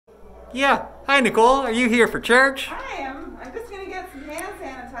Yeah. Hi, Nicole. Are you here for church? I am. I'm just going to get some hand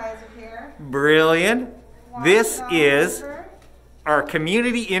sanitizer here. Brilliant. This is our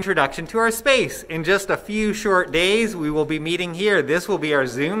community introduction to our space. In just a few short days, we will be meeting here. This will be our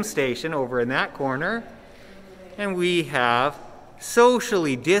Zoom station over in that corner. And we have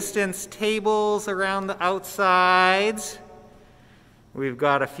socially distanced tables around the outsides. We've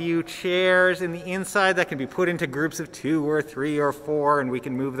got a few chairs in the inside that can be put into groups of 2 or 3 or 4, and we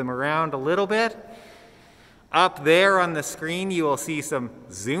can move them around a little bit. Up there on the screen, you will see some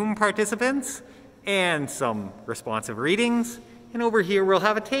Zoom participants and some responsive readings. And over here, we'll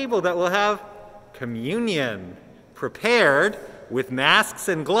have a table that will have communion prepared with masks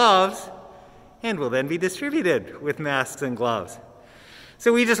and gloves, and will then be distributed with masks and gloves.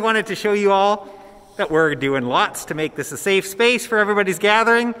 So we just wanted to show you all that we're doing lots to make this a safe space for everybody's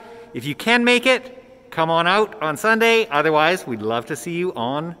gathering. If you can make it, come on out on Sunday. Otherwise, we'd love to see you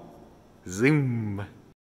on Zoom.